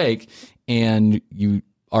asleep and awake, and you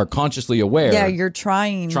are consciously aware. Yeah, you're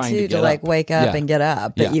trying to like wake up and get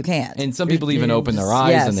up, but you can't. And some people even open their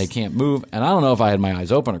eyes and they can't move. And I don't know if I had my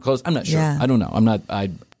eyes open or closed. I'm not sure. Yeah. I don't know.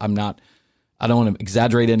 I don't want to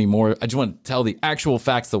exaggerate anymore. I just want to tell the actual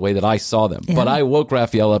facts the way that I saw them. Yeah. But I woke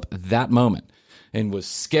Raphael up that moment and was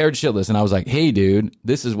scared shitless. And I was like, hey, dude,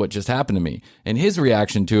 this is what just happened to me. And his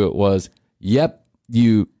reaction to it was, yep,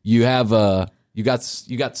 you got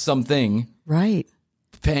something right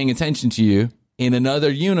paying attention to you in another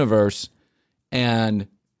universe, and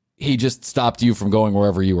he just stopped you from going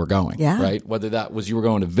wherever you were going. Yeah. Right? Whether that was you were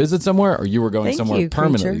going to visit somewhere or you were going somewhere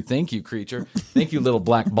permanently. Creature. Thank you, creature. Thank you, little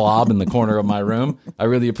black blob in the corner of my room. I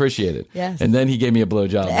really appreciate it. Yes. And then he gave me a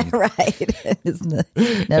blowjob.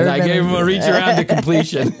 Right. And I gave him a reach around to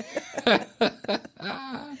completion.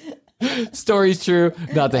 Story's true,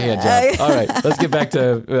 not the hand job. All right, let's get back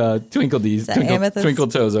to Twinkle D's, Twinkle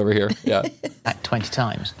Toes over here. Yeah, Like 20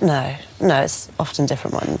 times. No, it's often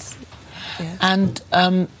different ones. Yeah.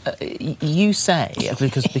 And you say,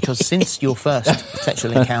 because since your first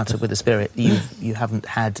sexual encounter with a spirit, you haven't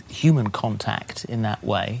had human contact in that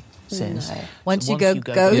way since. No. Once you go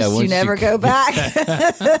ghost, you never go back.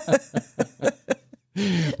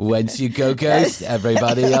 Once you go ghost,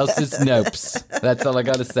 everybody else is nopes. That's all I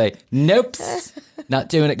got to say. Nopes. Not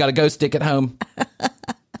doing it. Got a ghost dick at home.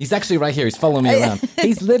 He's actually right here. He's following me around.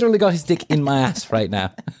 He's literally got his dick in my ass right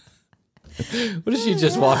now. What if she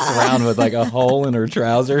just walks around with like a hole in her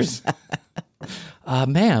trousers?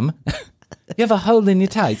 Ma'am, you have a hole in your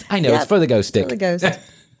tights. I know, it's for the ghost dick. For the ghost.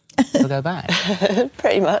 We'll go back.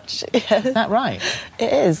 Pretty much, yeah. Is that right?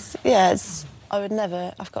 It is, yeah.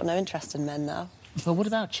 I've got no interest in men now. Well, what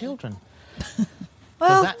about children?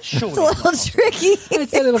 Well, that surely it's a little tricky.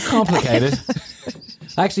 It's a little complicated.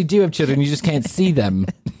 I actually do have children, you just can't see them.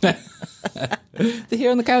 They're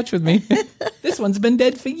here on the couch with me. This one's been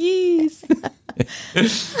dead for years.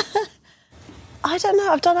 I don't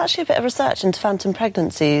know. I've done actually a bit of research into phantom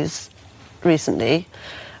pregnancies recently,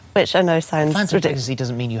 which I know sounds Phantom ridiculous. pregnancy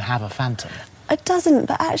doesn't mean you have a phantom. It doesn't,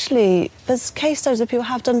 but actually, there's case studies where people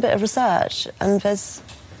have done a bit of research, and there's...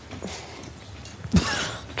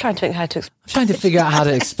 I'm trying to think how to explain. I'm trying to figure out how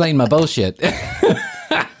to explain my bullshit.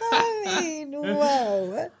 I mean,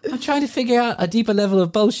 whoa. I'm trying to figure out a deeper level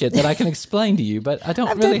of bullshit that I can explain to you, but I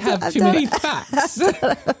don't really have too many facts. I've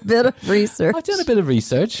done a bit of research. I've done a bit of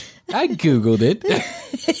research. I Googled it.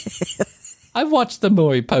 I watched the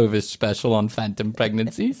Maury Povich special on phantom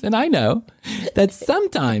pregnancies, and I know that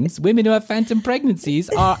sometimes women who have phantom pregnancies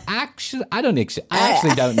are actually... I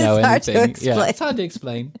actually don't know anything. Yeah, it's hard to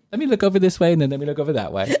explain. Let me look over this way, and then let me look over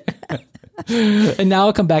that way. And now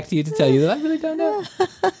I'll come back to you to tell you that I really don't know.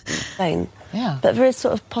 Yeah. But there is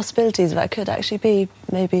sort of possibilities that it could actually be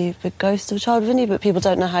maybe the ghost of a child within you, but people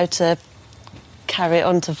don't know how to carry it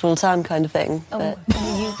on to full-time kind of thing. How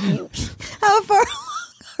far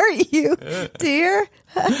are you, dear?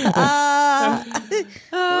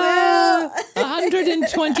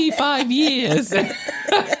 125 years.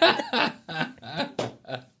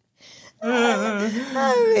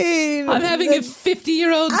 I mean, I'm having a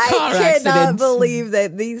 50-year-old car accident. I cannot believe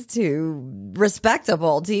that these two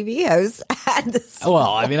respectable TV hosts had this. Well,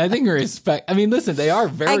 I mean, I think listen, they are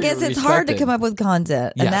very. I guess it's hard to come up with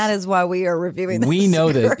content, and that is why we are reviewing this. We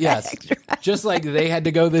know this, yes. Just like they had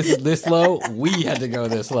to go this low, we had to go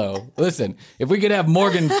this low. Listen, if we could have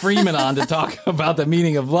Morgan Freeman on to talk about the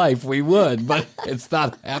meaning of life, we would, but it's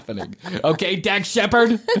not happening. Okay, Dax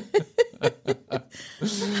Shepard?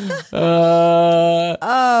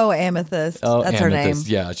 Amethyst. That's her name.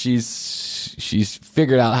 Yeah, she's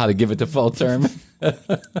figured out how to give it to full term.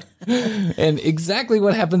 And exactly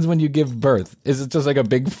what happens when you give birth. Is it just like a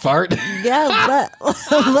big fart? Yeah,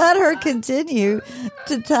 let her continue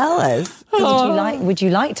to tell us. Would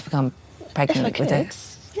you like to become pregnant with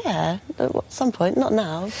this? Yeah, at some point, not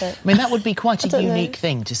now. But I mean, that would be quite a unique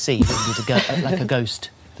thing to see, like a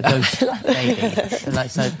ghost. The ghost baby.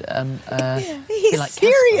 He's like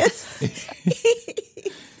serious.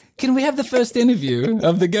 Can we have the first interview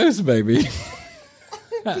of the ghost baby?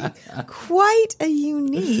 Quite a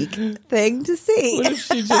unique thing to see. What if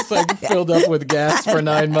she just filled up with gas for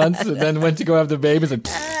 9 months and then went to go have the babies and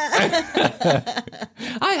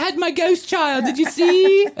I had my ghost child, did you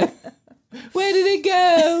see? Where did it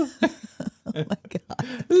go? Oh my God.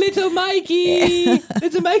 Little Mikey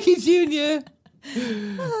Jr.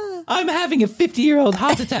 I'm having a 50-year-old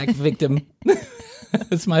heart attack victim.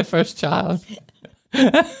 It's my first child.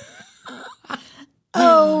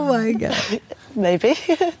 Oh my God. maybe.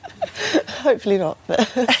 Hopefully not. But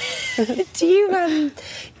do you?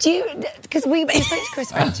 Because it's such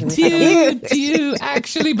Chris Rankin. Do you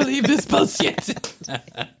actually believe this bullshit?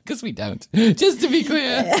 Because we don't. Just to be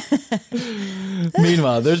clear.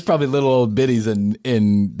 Meanwhile, there's probably little old biddies in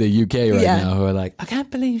the UK right now who are like, I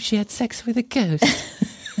can't believe she had sex with a ghost.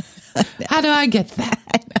 How do I get that?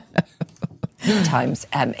 Times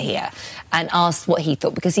here and asked what he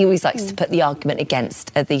thought, because he always likes to put the argument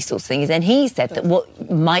against these sorts of things. And he said that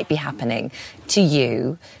what might be happening to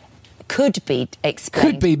you could be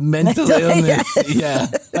explained. Could be mental illness. Yeah.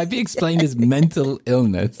 Might be explained as mental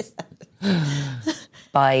illness.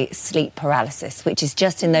 By sleep paralysis, which is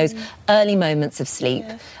just in those early moments of sleep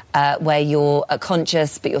where you're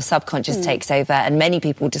conscious but your subconscious takes over, and many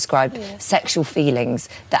people describe sexual feelings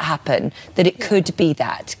that happen, that it could be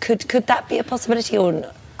that. Could that be a possibility or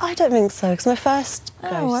not? I don't think so, because my first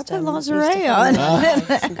I put lingerie on.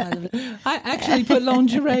 I actually put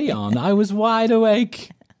lingerie on. I was wide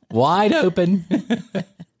awake, wide open.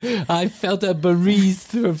 I felt a breeze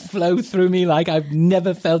flow through me like I've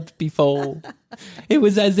never felt before. It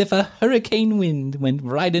was as if a hurricane wind went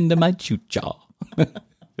right into my choo-chaw.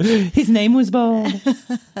 His name was Bob.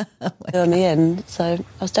 On the end, so I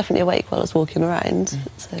was definitely awake while I was walking around.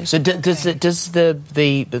 So does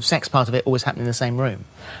the sex part of it always happen in the same room?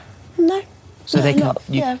 No. So no, they can.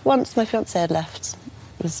 Yeah, once my fiancé had left.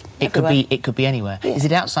 It could be anywhere. Yeah. Is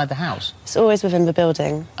it outside the house? It's always within the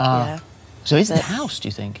building. Yeah. So is it the house, do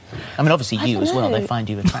you think? I mean, obviously you as well. They find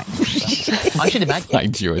you attractive. I should imagine.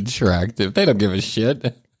 Find you attractive. They don't give a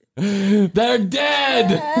shit. They're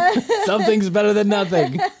dead. Something's better than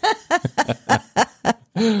nothing.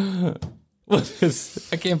 I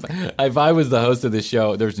can't. If I was the host of this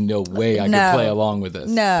show, there's no way I could play along with this.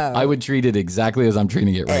 No, I would treat it exactly as I'm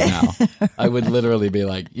treating it right now. I would literally be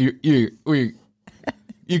like, "You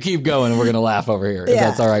keep going, and we're gonna laugh over here. If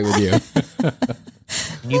that's all right with you."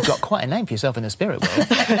 You've got quite a name for yourself in the spirit world.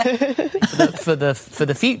 for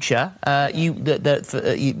the future,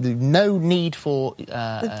 no need for.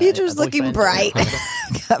 The future's looking bright.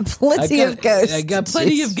 Got plenty of ghosts. I got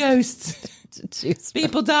plenty of ghosts.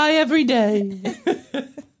 People die every day.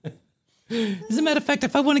 As a matter of fact,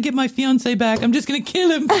 if I want to get my fiancé back, I'm just going to kill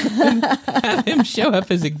him and have him show up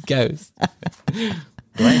as a ghost.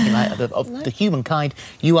 or anything like that. Of the humankind,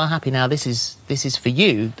 you are happy now. This is for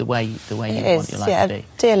you the way you want your life to be.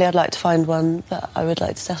 Ideally, I'd like to find one that I would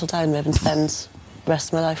like to settle down with and spend the rest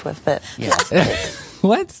of my life with. But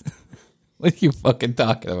What? What are you fucking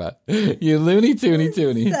talking about? You loony toony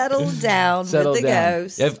toony. Settle down with the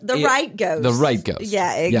ghost. The right ghost. The right ghost.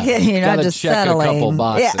 Yeah, you're not just check settling. a couple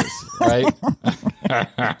boxes, right?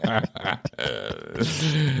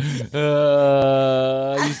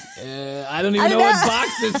 I don't even know what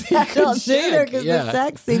boxes he could check. Because the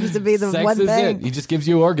sex seems to be the sex one is thing. It. He just gives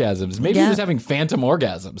you orgasms. Maybe you're just having phantom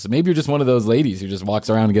orgasms. Maybe you're just one of those ladies who just walks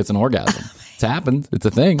around and gets an orgasm. It's happened. It's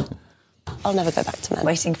a thing. I'll never go back to men.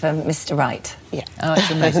 Waiting for Mr. Right. Yeah. Oh,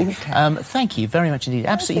 that's amazing. Thank you very much indeed.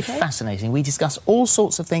 Absolutely fascinating. We discuss all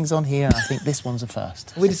sorts of things on here, and I think this one's a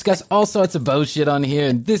first. We discuss all sorts of bullshit on here,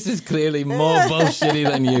 and this is clearly more bullshitty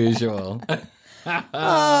than usual.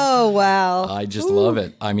 Oh, wow. I just love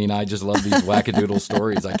it. I mean, I just love these wackadoodle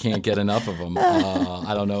stories. I can't get enough of them.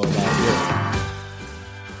 I don't know about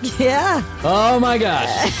you. Yeah. Oh, my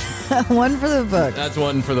gosh. One for the book. That's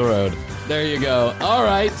one for the road. There you go. All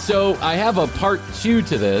right, so I have a part 2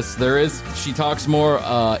 to this. She talks more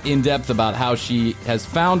in depth about how she has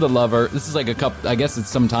found a lover. This is like I guess it's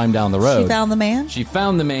some time down the road. She found the man? She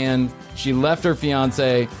found the man. She left her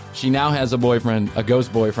fiance. She now has a boyfriend, a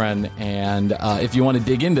ghost boyfriend. And if you want to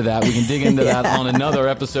dig into that, we can dig into that on another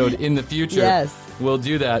episode in the future. Yes. We'll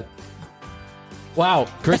do that. Wow,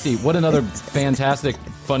 Chrissy, what another fantastic,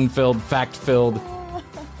 fun-filled, fact-filled...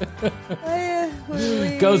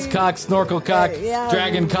 Ghost cock, snorkel cock,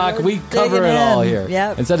 dragon cock. We cover it all here.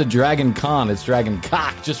 Yep. Instead of Dragon Con, it's Dragon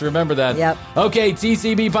Cock. Just remember that. Yep. Okay,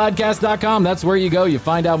 tcbpodcast.com. That's where you go. You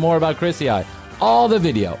find out more about Chrissy I. All the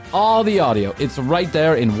video, all the audio. It's right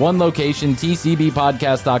there in one location,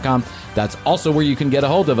 tcbpodcast.com. That's also where you can get a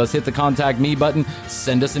hold of us. Hit the contact me button.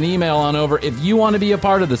 Send us an email on over. If you want to be a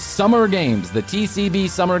part of the summer games, the TCB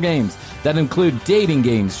summer games, that include dating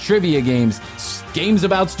games, trivia games, games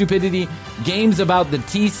about stupidity, games about the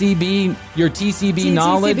TCB, your TCB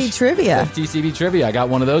knowledge. TCB trivia. TCB trivia. I got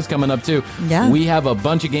one of those coming up too. Yeah. We have a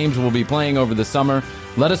bunch of games we'll be playing over the summer.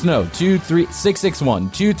 Let us know.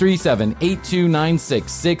 661-237-8296.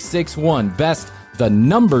 661 best the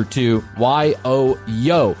number 2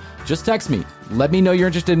 YO. Just text me. Let me know you're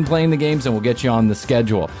interested in playing the games, and we'll get you on the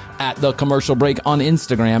schedule at The Commercial Break on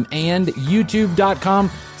Instagram and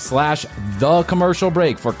youtube.com/The Commercial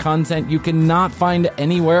Break for content you cannot find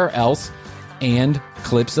anywhere else, and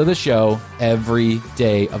clips of the show every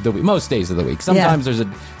day of the week, most days of the week. Sometimes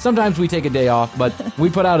sometimes we take a day off, but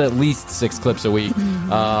we put out at least 6 clips a week,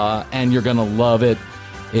 and you're gonna love it.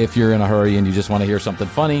 If you're in a hurry and you just want to hear something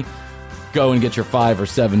funny, go and get your 5 or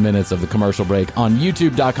 7 minutes of The Commercial Break on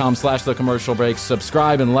youtube.com/The Commercial Break.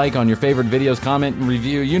 Subscribe and like on your favorite videos, comment and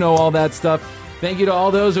review. You know all that stuff. Thank you to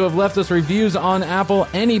all those who have left us reviews on Apple.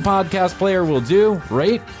 Any podcast player will do.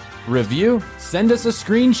 Rate, review, send us a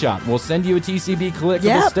screenshot. We'll send you a TCB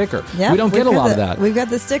clickable sticker. Yep. We don't get a lot of that. We've got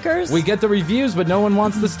the stickers. We get the reviews, but no one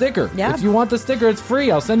wants the sticker. Yep. If you want the sticker, it's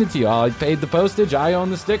free. I'll send it to you. I paid the postage. I own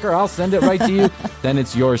the sticker. I'll send it right to you. Then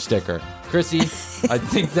it's your sticker. Chrissy, I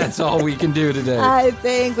think that's all we can do today. I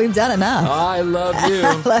think we've done enough. I love you.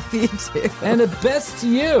 I love you too. And the best to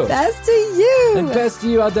you. Best to you. And best to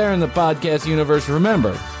you out there in the podcast universe.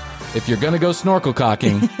 Remember, if you're going to go snorkel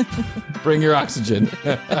cocking, bring your oxygen.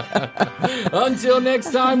 Until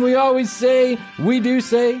next time, we always say, we do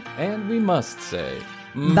say, and we must say,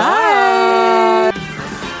 bye.